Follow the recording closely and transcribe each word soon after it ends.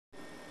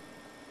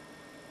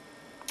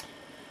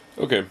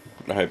Okay,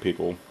 hi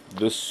people.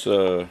 This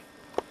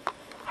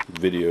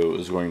video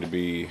is going to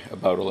be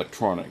about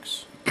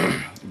electronics,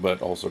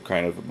 but also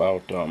kind of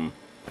about, damn,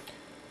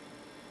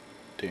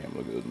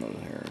 look at this nose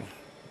here.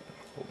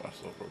 Hold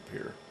myself up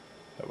here.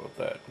 How about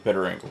that?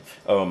 Better angle.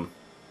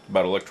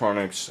 About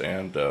electronics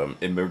and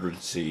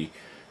emergency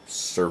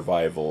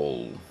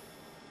survival.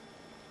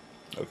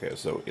 Okay,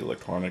 so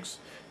electronics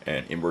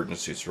and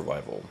emergency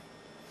survival.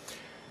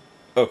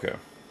 Okay.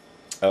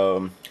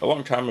 A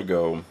long time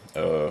ago,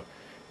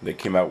 they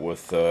came out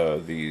with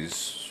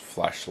these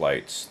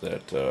flashlights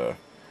that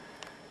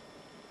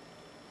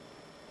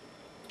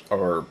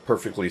are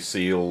perfectly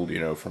sealed, you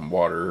know, from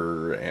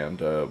water, and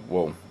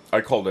well,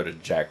 I called it a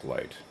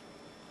jacklight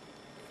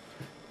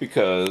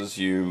because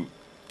you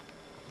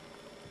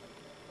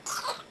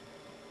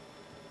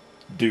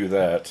do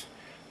that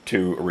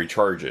to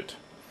recharge it,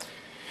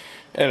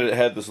 and it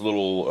had this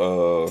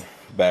little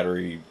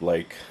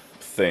battery-like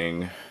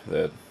thing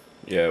that.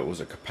 Yeah, it was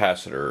a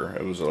capacitor.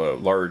 It was a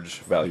large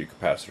value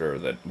capacitor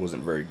that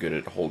wasn't very good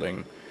at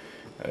holding,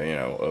 you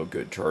know, a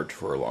good charge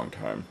for a long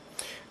time.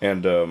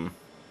 And,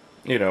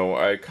 you know,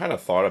 I kind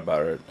of thought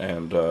about it,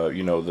 and,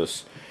 you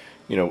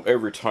know,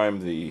 every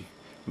time the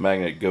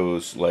magnet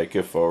goes, like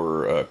if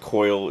our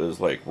coil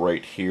is like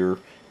right here,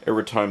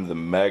 every time the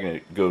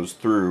magnet goes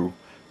through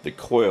the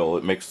coil,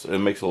 it makes a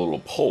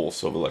little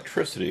pulse of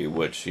electricity,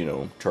 which, you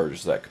know,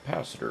 charges that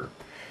capacitor.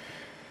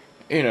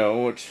 You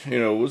know, which, you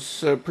know,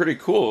 was pretty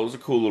cool. It was a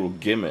cool little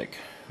gimmick.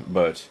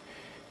 But,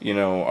 you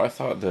know, I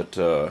thought that,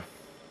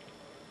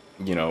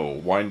 you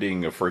know,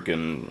 winding a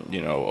freaking,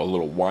 you know, a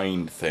little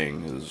wind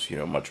thing is, you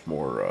know, much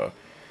more,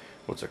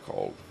 what's it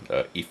called?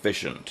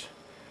 Efficient.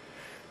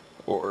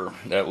 Or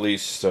at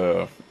least,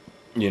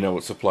 you know,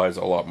 it supplies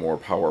a lot more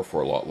power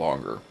for a lot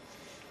longer.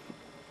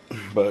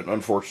 But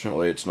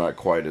unfortunately, it's not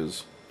quite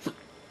as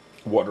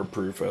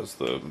waterproof as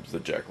the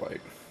jacklight.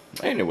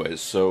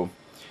 Anyways, so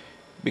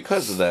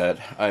because of that,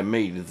 I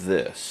made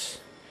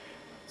this.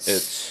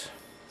 It's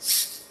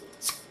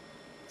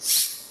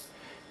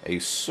a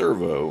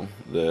servo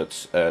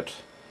that's at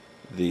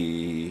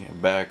the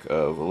back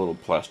of a little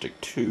plastic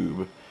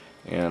tube,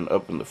 and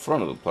up in the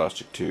front of the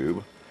plastic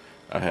tube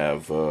I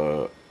have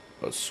a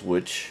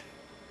switch,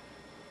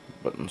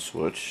 button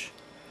switch,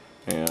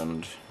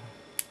 and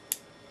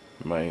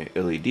my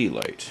LED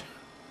light.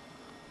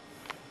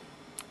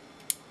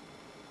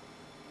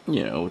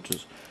 You know, which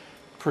is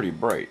pretty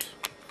bright.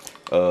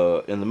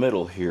 In the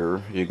middle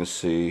here, you can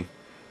see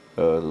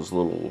those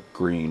little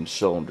green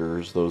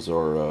cylinders. Those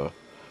are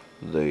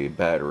the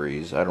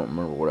batteries. I don't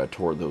remember what I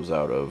tore those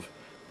out of,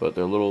 but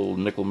they're little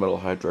nickel metal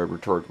hydride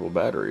rechargeable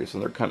batteries,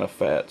 and they're kind of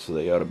fat, so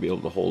they ought to be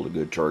able to hold a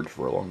good charge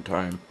for a long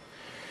time.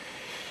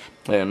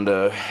 And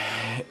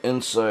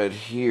inside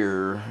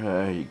here,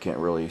 you can't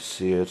really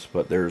see it,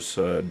 but there's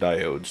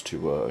diodes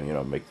to you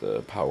know, make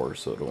the power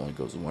so it only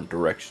goes in one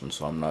direction,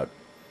 so I'm not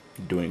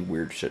doing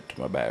weird shit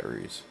to my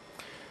batteries.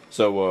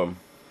 So,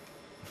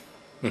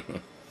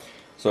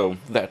 so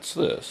that's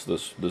this.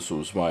 This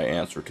was my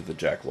answer to the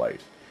jack light.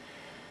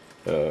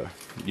 You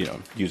know,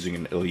 using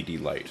an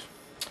LED light.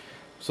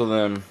 So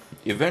then,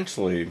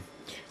 eventually,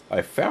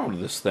 I found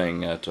this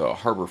thing at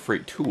Harbor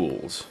Freight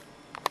Tools.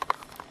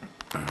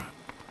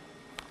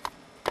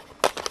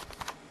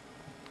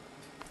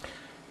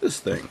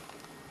 This thing.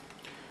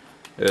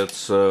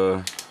 It's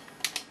a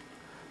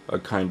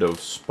kind of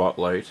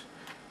spotlight.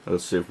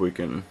 Let's see if we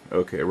can,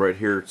 okay, right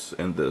here it's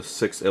in the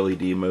 6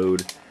 LED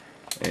mode,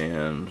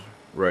 and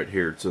right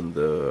here it's in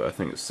the, I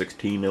think it's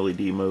 16 LED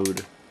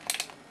mode.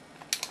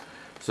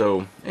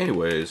 So,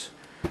 anyways,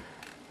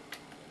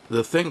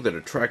 the thing that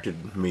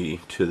attracted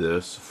me to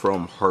this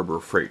from Harbor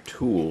Freight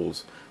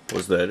Tools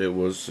was that it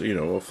was, you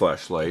know, a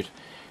flashlight,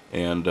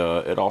 and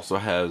it also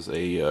has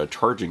a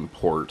charging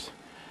port,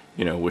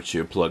 you know, which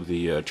you plug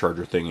the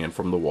charger thing in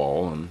from the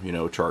wall, and, you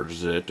know,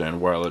 charges it, and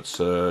while it's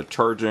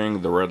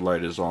charging, the red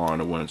light is on,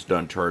 and when it's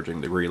done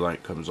charging, the green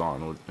light comes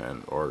on,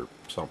 and or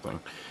something,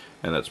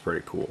 and that's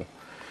pretty cool.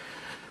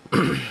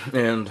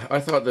 And I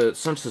thought that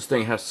since this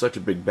thing has such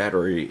a big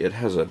battery, it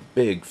has a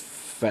big,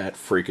 fat,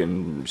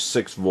 freaking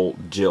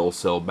 6-volt gel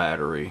cell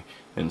battery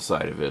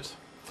inside of it,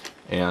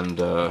 and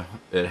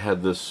it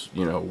had this,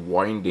 you know,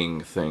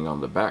 winding thing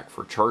on the back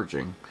for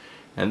charging.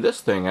 And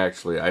this thing,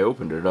 actually, I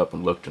opened it up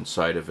and looked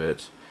inside of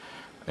it,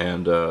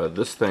 and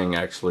this thing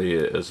actually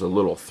is a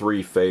little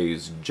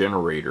 3-phase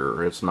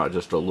generator. It's not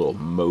just a little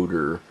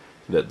motor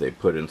that they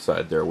put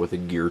inside there with a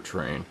gear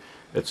train.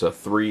 It's a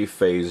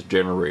 3-phase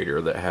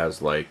generator that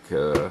has like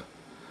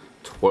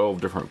 12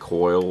 different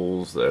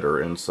coils that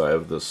are inside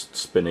of this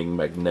spinning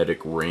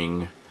magnetic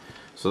ring.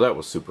 So that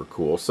was super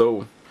cool.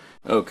 So,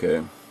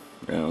 okay,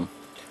 you know,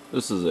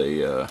 this is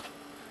a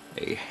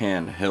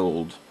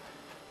handheld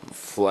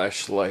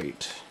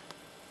flashlight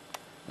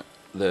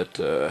that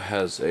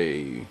has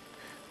a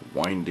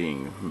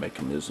winding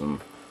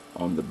mechanism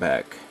on the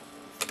back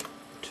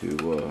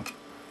to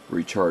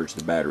recharge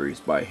the batteries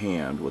by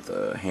hand with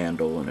a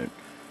handle, and it,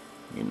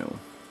 you know,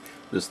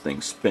 this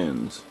thing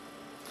spins.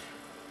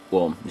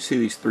 Well, you see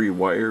these 3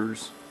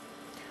 wires?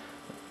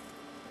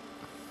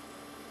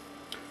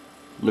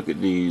 look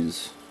at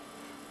these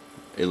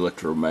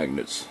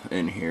electromagnets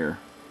in here,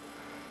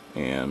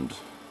 and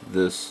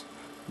this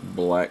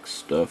black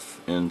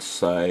stuff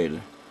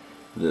inside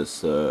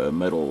this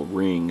metal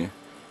ring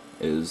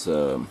is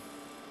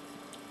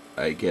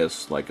I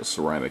guess like a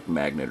ceramic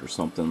magnet or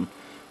something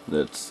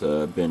that's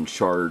been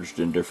charged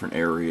in different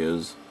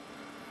areas,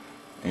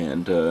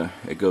 and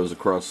it goes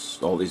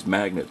across all these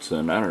magnets,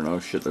 and I don't know,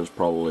 shit, there's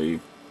probably,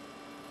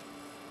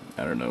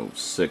 I don't know,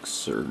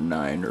 6 or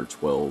 9 or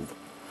 12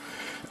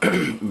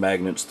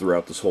 magnets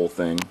throughout this whole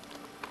thing.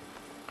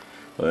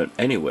 But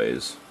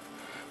anyways,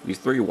 these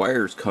 3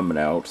 wires coming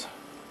out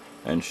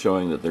and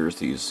showing that there's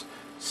these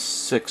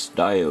 6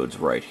 diodes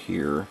right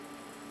here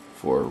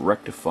for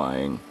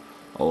rectifying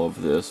all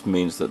of this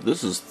means that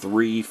this is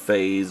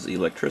 3-phase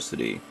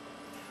electricity.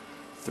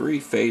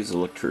 3-phase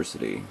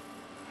electricity.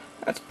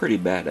 That's pretty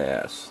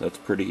badass. That's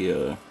pretty,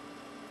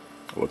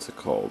 what's it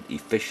called?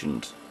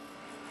 Efficient.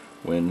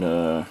 When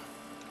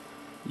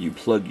you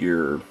plug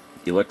your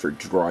electric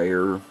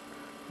dryer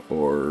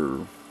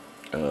or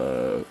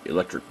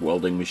electric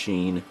welding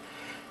machine,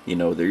 you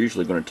know, they're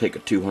usually going to take a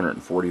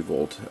 240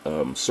 volt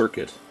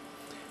circuit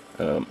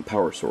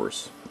power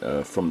source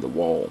from the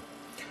wall,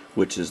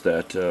 which is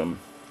that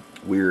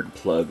weird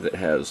plug that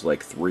has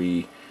like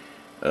 3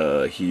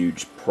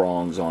 huge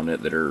prongs on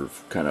it that are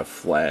kind of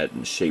flat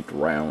and shaped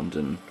round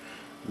and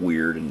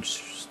weird and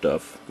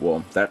stuff.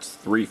 Well, that's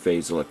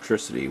 3-phase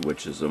electricity,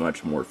 which is a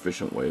much more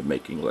efficient way of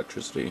making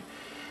electricity,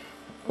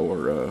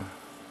 or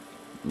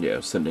yeah,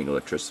 sending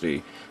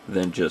electricity,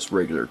 than just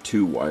regular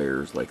 2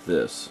 wires like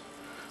this.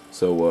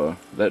 So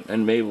that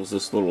enables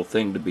this little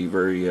thing to be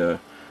very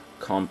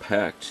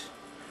compact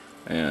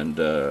and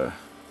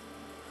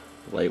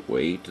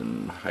lightweight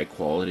and high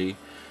quality,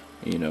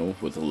 you know,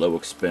 with a low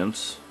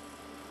expense,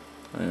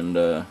 and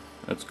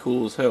that's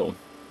cool as hell.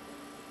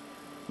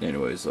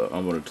 Anyways,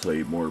 I'm going to tell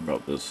you more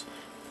about this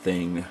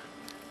thing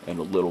in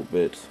a little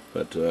bit,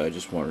 but I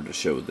just wanted to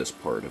show this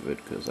part of it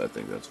because I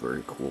think that's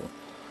very cool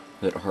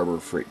that Harbor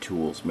Freight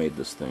Tools made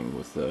this thing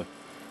with a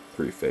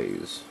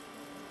 3-phase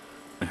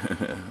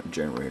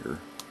generator.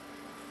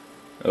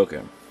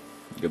 Okay,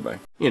 goodbye.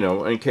 You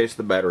know, in case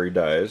the battery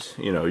dies,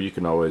 you know, you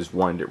can always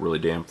wind it really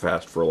damn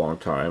fast for a long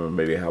time and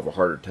maybe have a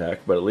heart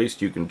attack, but at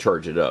least you can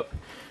charge it up,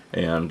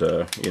 and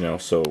you know,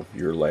 so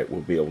your light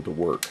will be able to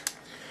work.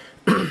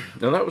 And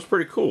that was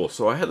pretty cool.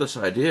 So I had this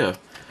idea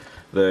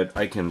that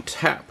I can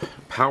tap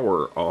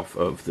power off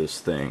of this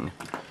thing,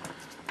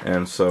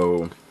 and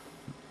so,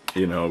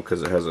 you know,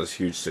 because it has this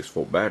huge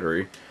 6-volt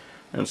battery.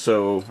 And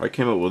so I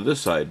came up with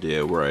this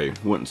idea where I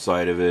went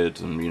inside of it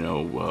and, you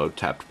know,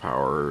 tapped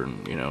power,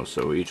 and, you know,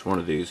 so each one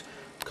of these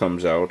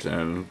comes out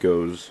and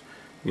goes,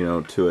 you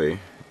know, to a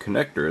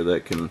connector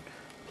that can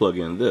plug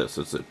in this.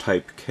 It's a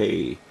Type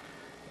K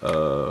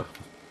a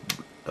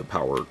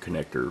power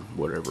connector,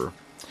 whatever.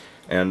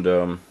 And,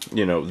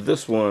 you know,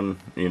 this one,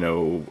 you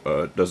know,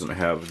 doesn't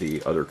have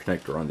the other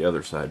connector on the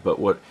other side, but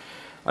what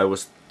I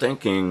was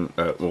thinking,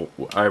 well,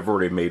 I've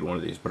already made one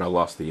of these, but I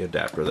lost the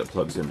adapter that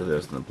plugs into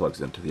this and then plugs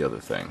into the other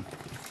thing.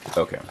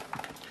 Okay,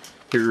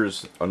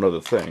 here's another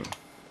thing.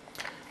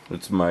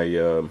 It's my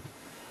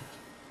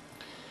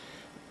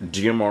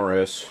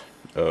GMRS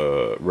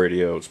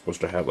radio. It's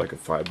supposed to have like a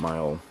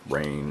 5-mile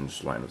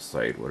range, line of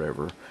sight,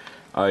 whatever.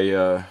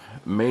 I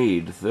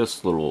made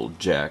this little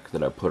jack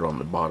that I put on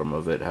the bottom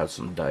of it. It has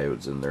some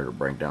diodes in there to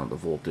bring down the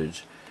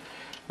voltage.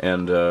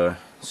 And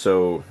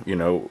so, you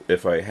know,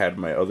 if I had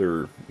my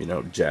other, you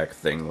know, jack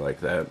thing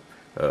like that,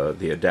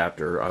 the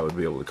adapter, I would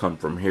be able to come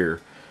from here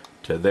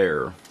to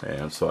there,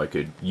 and so I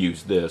could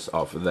use this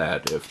off of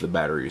that if the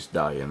batteries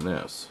die in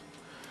this.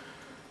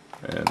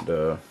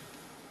 And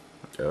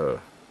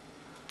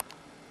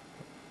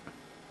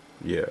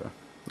yeah,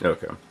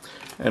 okay.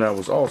 And I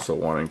was also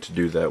wanting to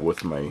do that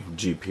with my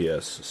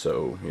GPS,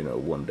 so, you know,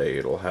 one day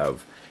it'll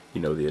have, you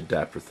know, the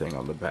adapter thing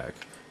on the back.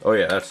 Oh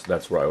yeah,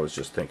 that's what I was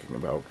just thinking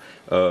about.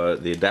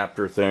 The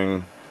adapter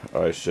thing,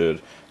 I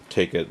should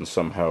take it and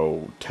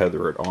somehow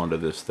tether it onto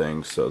this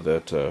thing so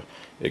that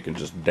it can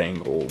just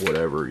dangle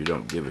whatever, you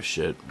don't give a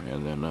shit,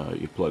 and then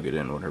you plug it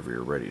in whenever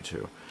you're ready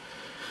to.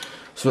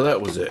 So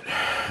that was it.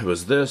 It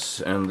was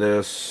this and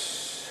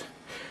this,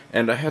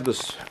 and I had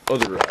this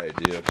other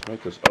idea to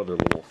make this other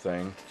little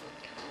thing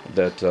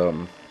that,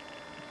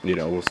 you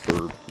know, was for,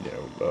 you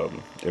know,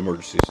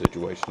 emergency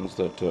situations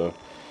that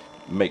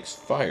makes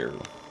fire.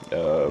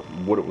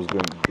 What it was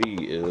going to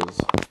be is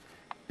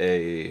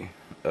a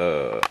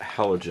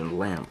halogen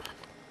lamp.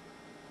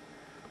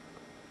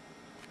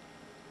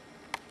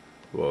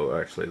 Well,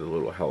 actually, the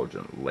little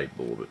halogen light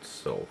bulb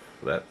itself,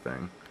 that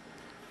thing.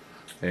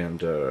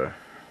 And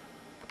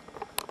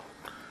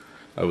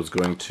I was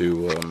going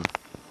to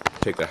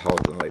take the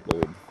halogen light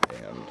bulb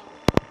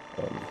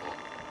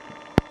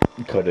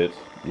and cut it,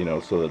 you know,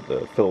 so that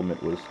the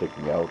filament was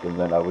sticking out, and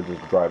then I would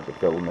just drive the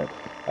filament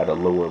at a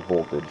lower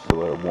voltage so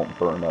that it won't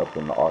burn up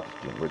in the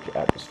oxygen-rich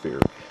atmosphere.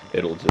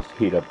 It'll just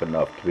heat up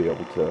enough to be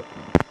able to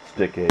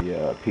stick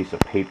a piece of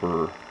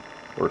paper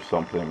or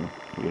something,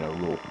 you know,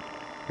 little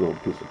little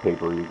piece of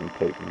paper you can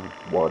take and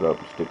wad up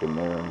and stick in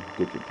there and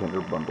get your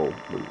tinder bundle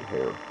or your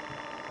hair.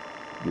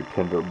 Your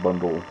tinder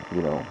bundle,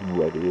 you know,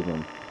 ready, and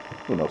then,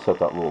 you know, set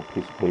that little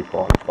piece of paper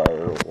on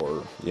fire,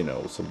 or, you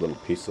know, some little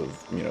piece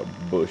of, you know,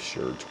 bush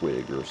or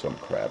twig or some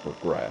crap or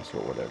grass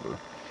or whatever.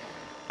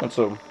 And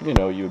so, you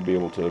know, you would be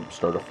able to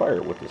start a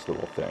fire with this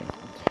little thing.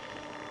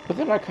 But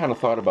then I kind of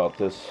thought about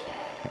this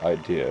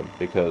idea,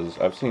 because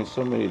I've seen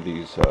so many of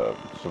these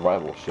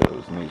survival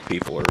shows, and these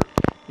people are,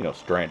 you know,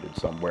 stranded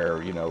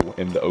somewhere, you know,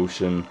 in the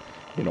ocean,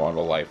 you know, on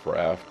a life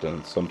raft,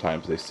 and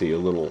sometimes they see a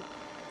little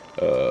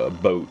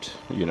boat,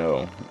 you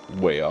know,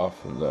 way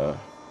off in the,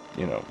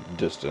 you know,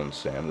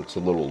 distance, and it's a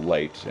little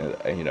light,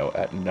 you know,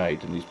 at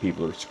night, and these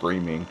people are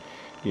screaming,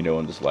 you know,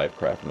 in this life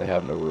craft, and they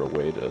have no real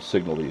way to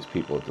signal these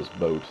people at this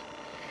boat.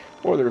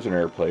 Or there's an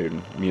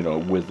airplane, you know,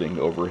 whizzing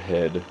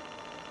overhead,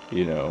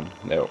 you know,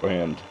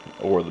 and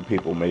or the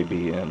people may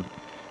be in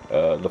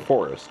the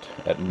forest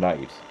at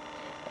night,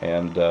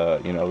 and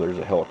you know, there's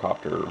a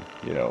helicopter,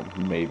 you know,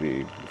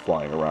 maybe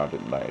flying around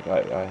at night.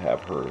 I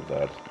have heard of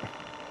that.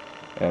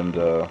 And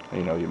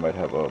you know, you might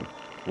have a,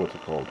 what's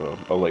it called,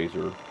 a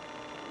laser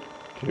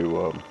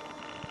to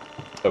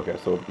okay,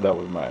 so that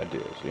was my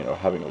idea, is, you know,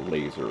 having a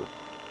laser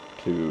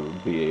to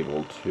be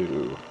able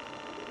to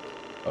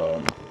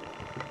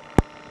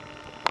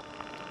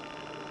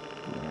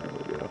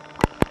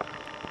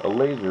a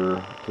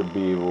laser to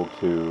be able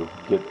to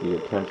get the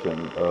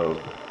attention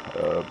of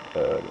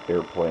an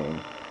airplane,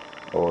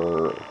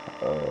 or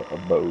a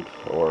boat,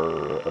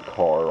 or a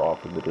car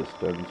off in the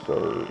distance,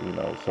 or, you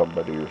know,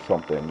 somebody or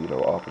something, you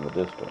know, off in the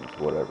distance,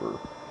 whatever.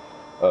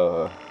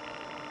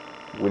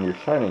 When you're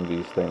shining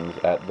these things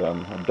at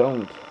them,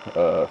 don't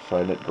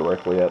shine it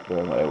directly at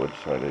them. I would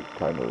shine it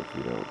kind of,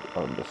 you know,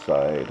 on the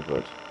side,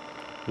 but,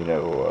 you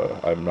know,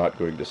 I'm not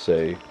going to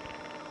say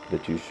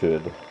that you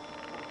should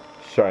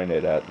shine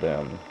it at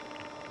them,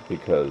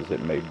 because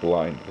it may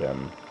blind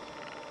them.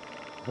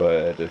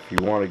 But if you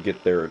want to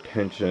get their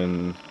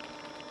attention,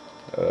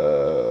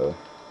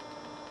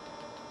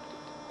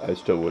 I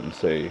still wouldn't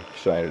say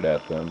shine it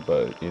at them,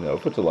 but, you know,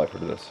 if it's a life or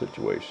death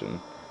situation,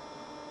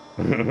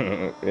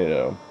 you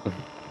know,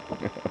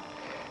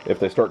 if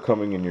they start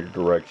coming in your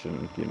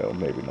direction, you know,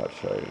 maybe not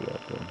shine it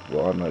at them.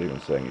 Well, I'm not even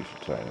saying you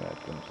should shine it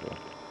at them, so.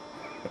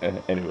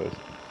 Anyways,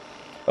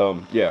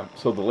 yeah,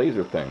 so the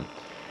laser thing.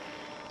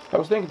 I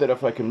was thinking that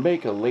if I can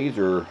make a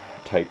laser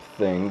type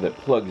thing that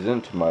plugs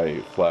into my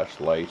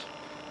flashlight,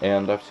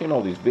 and I've seen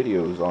all these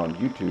videos on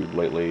YouTube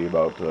lately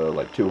about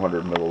like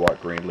 200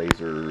 milliwatt green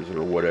lasers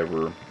or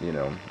whatever, you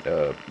know,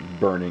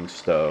 burning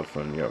stuff,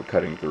 and, you know,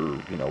 cutting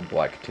through, you know,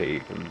 black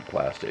tape and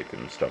plastic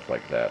and stuff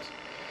like that.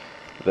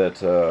 That,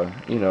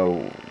 you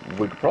know,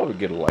 we could probably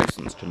get a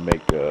license to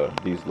make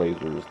these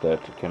lasers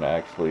that can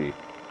actually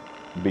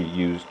be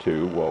used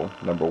to, well,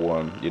 number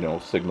one, you know,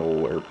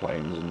 signal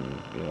airplanes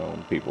and, you know,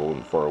 people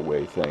and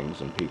faraway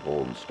things and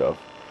people and stuff.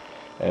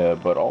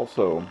 But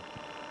also,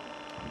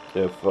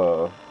 if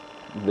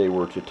they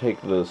were to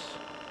take this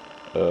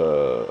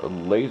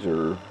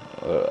laser,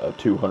 a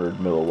 200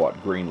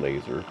 milliwatt green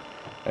laser,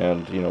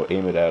 and, you know,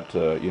 aim it at,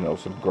 you know,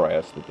 some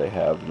grass that they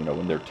have, you know,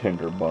 in their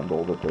tinder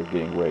bundle that they're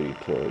getting ready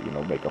to, you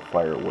know, make a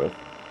fire with,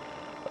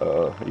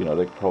 you know,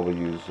 they could probably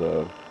use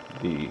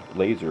the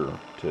laser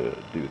to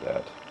do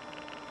that.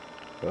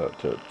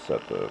 To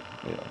set the,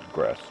 you know,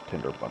 grass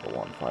tinder bundle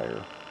on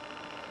fire,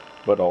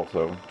 but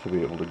also to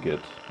be able to get,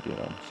 you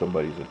know,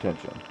 somebody's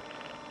attention.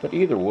 But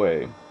either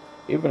way,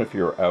 even if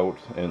you're out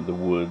in the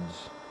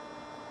woods,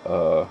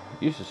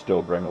 you should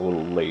still bring a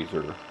little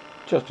laser,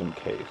 just in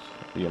case,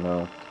 you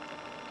know,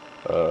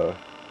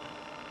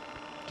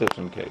 just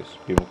in case.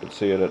 People could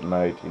see it at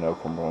night, you know,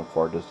 from a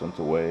far distance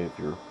away, if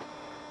you're,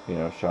 you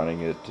know,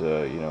 shining it,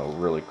 you know,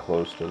 really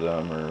close to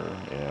them, or,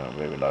 you know,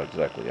 maybe not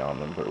exactly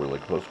on them, but really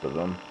close to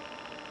them.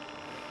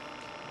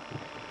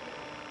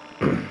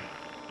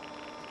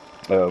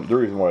 The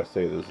reason why I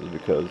say this is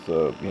because,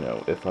 you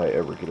know, if I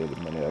ever get any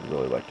money, I'd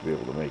really like to be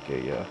able to make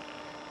a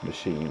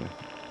machine.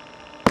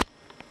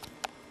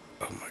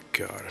 Oh my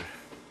god.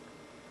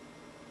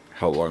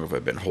 How long have I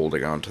been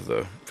holding on to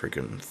the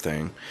freaking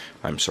thing?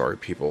 I'm sorry,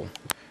 people.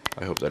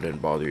 I hope that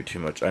didn't bother you too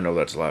much. I know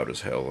that's loud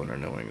as hell and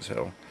annoying as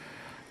hell.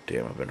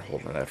 Damn, I've been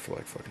holding that for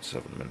like fucking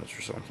 7 minutes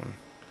or something.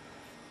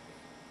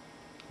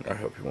 I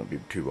hope you won't be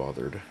too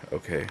bothered.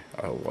 Okay,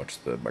 I'll watch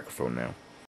the microphone now.